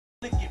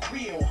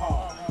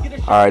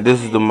Alright,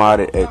 this is the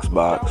modded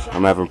Xbox.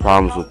 I'm having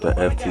problems with the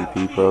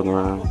FTP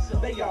program.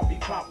 They all be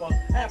proper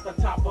at the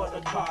top of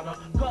the corner,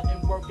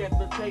 cutting work at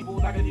the table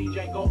like a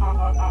DJ go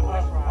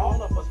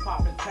All of us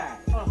popping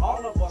tags,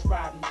 all of us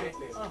riding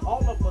Bentleys,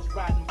 all of us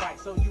riding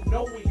bikes, so you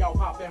know we all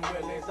popping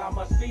willies. I'm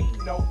a C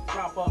no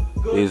proper.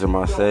 These are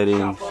my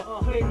settings.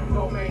 I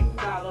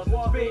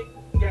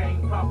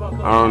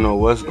don't know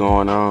what's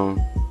going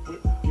on.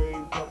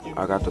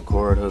 I got the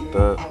cord hooked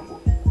up.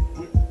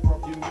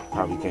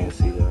 Probably can't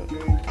see that.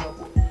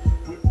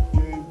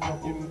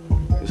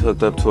 It's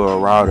hooked up to a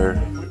router.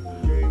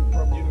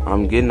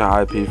 I'm getting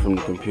the IP from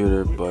the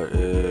computer, but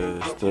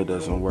it still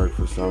doesn't work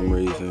for some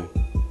reason.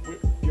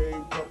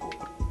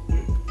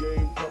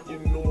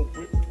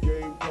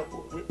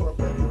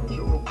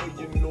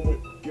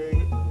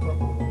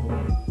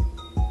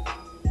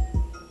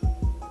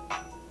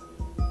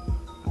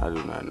 I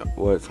do not know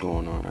what's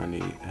going on. I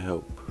need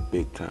help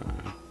big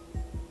time.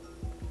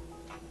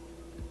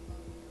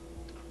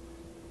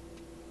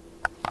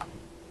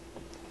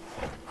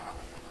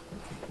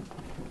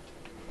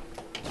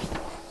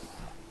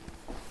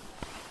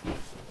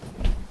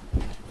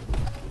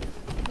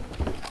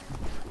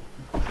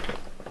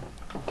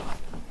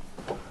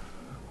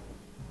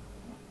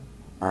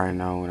 Alright,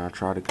 now when I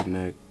try to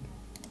connect,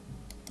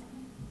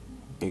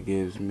 it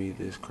gives me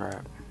this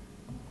crap.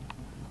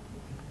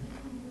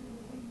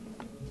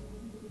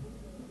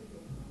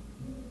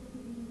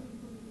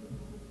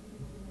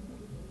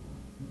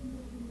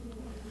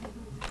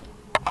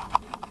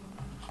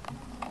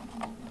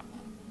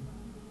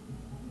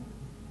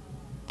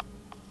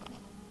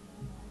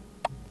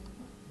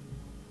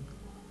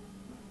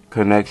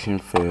 Connection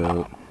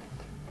failed.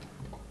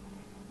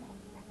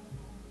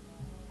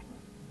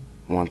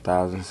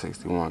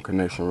 1061.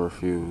 Connection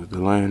refused.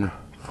 Delaying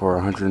for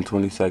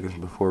 120 seconds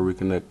before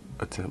reconnect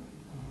attempt.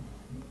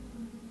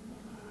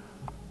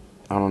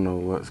 I don't know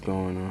what's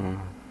going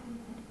on.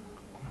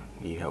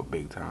 Need help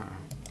big time.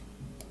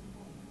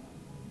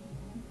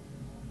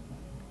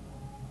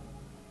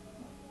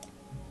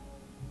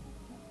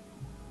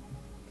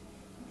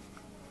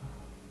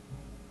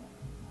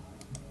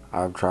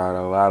 I've tried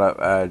a lot of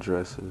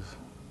addresses,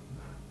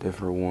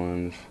 different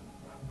ones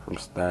from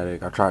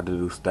static. I tried to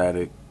do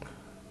static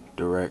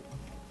direct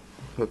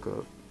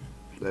hookup.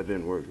 That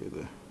didn't work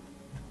either.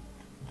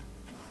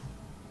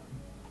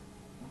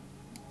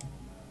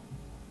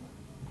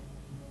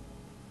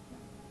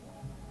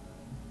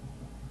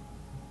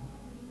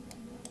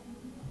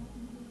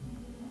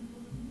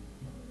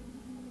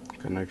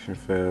 Connection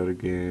failed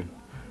again.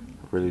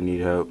 I really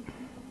need help.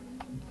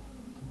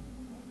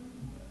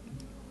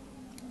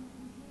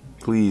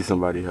 Please,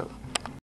 somebody help.